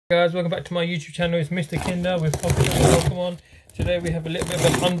Guys, welcome back to my YouTube channel. It's Mr. Kinder with Pokemon. Today we have a little bit of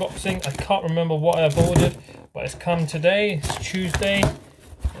an unboxing. I can't remember what I've ordered, but it's come today. It's Tuesday.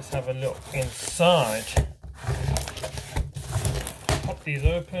 Let's have a look inside. Pop these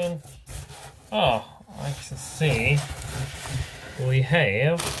open. Oh, I can see we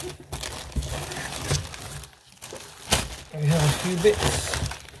have a few bits.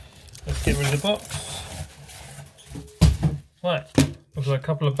 Let's get rid of the box. Right. We've got a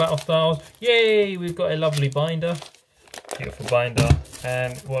couple of battle styles. Yay! We've got a lovely binder. Beautiful binder.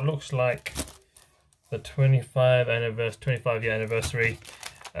 And what looks like the 25-year anniversary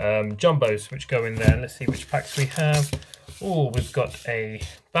jumbos which go in there. Let's see which packs we have. Oh, we've got a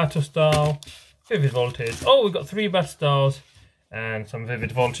battle style, vivid voltage. Oh, we've got 3 battle styles and some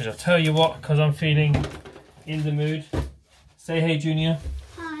vivid voltage. I'll tell you what, because I'm feeling in the mood. Say hey, Junior.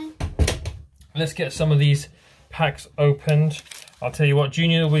 Hi. Let's get some of these packs opened. I'll tell you what,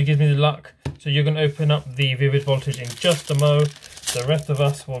 Junior will give me the luck. So you're going to open up the vivid voltage in just a mo. The rest of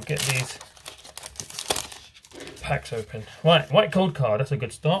us will get these packs open. Right, white code card. That's a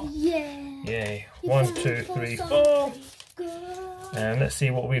good start. Yeah. Yay. 1, 2, 3, 4. And let's see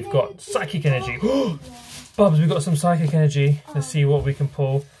what we've got. Psychic energy. Bubs, we've got some psychic energy. Let's see what we can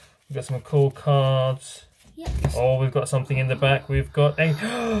pull. We've got some cool cards. Oh, we've got something in the back. We've got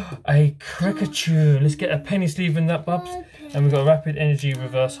a caricature. Let's get a penny sleeve in that, Bubs. And we've got rapid energy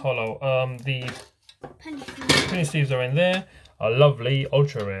reverse hollow. The penny sleeves are in there. A lovely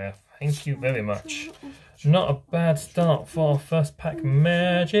ultra rare. Thank you very much. Not a bad start for our first pack.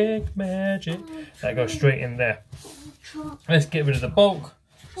 Magic. That goes straight in there. Let's get rid of the bulk.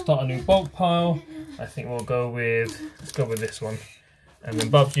 Start a new bulk pile. I think we'll go with, let's go with this one. And then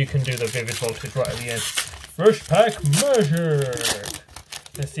Bubs, you can do the vivid voltage right at the end. First pack magic.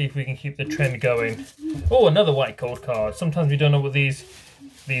 Let's see if we can keep the trend going. Oh, another white code card. Sometimes we don't know what these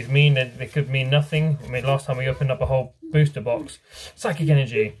mean. They could mean nothing. I mean, last time we opened up a whole booster box. Psychic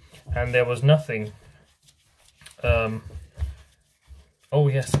energy. And there was nothing. Oh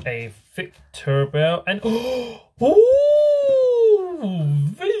yes, a Victor Bell. And oh,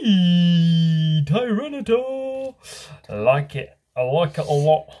 V Tyranitar. I like it. I like it a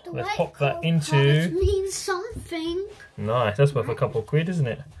lot. Let's pop that into. Means something. Nice. That's worth a couple of quid, isn't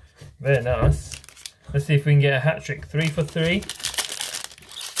it? Very nice. Let's see if we can get a hat trick. 3 for 3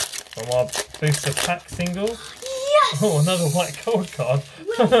 from our booster pack singles. Yes. Oh, another white code card.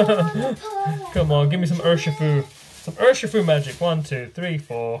 Come on, give me some Urshifu. Some Urshifu magic. 1, 2, 3,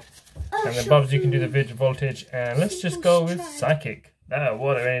 4. And then Bubs, you can do the vivid voltage. And let's just go with psychic.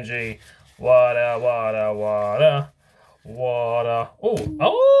 Water energy. Water. Water.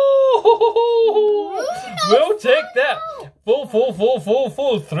 Oh! We'll take that.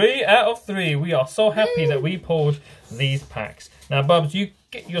 Full. 3 out of 3. We are so happy that we pulled these packs. Now, Bubs, you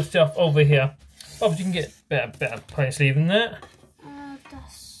get yourself over here. Bubs, you can get better penny sleeve than that.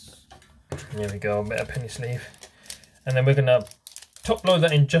 There we go, better penny sleeve. And then we're gonna top load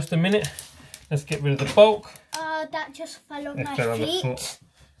that in just a minute. Let's get rid of the bulk. That just fell on my feet.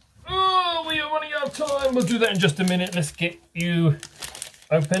 Oh, we are running out of time. We'll do that in just a minute. Let's get you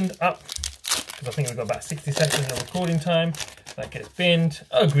opened up. Because I think we've got about 60 seconds of recording time. That gets binned.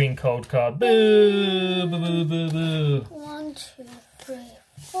 A green code card. Boo, boo, boo, boo, boo. 1, 2, 3,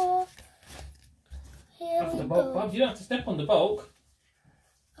 4. Here we go. Bubs, you don't have to step on the bulk.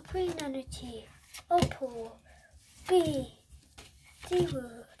 A green energy. Opal. B.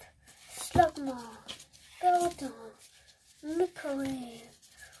 D-Wood. Slugma. Beldon. Mickery.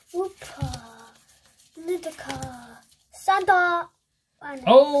 Whooper, Nidaka, Santa.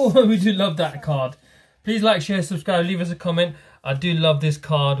 Oh, we do love that card. Please like, share, subscribe, leave us a comment. I do love this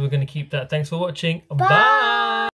card. We're going to keep that. Thanks for watching. Bye.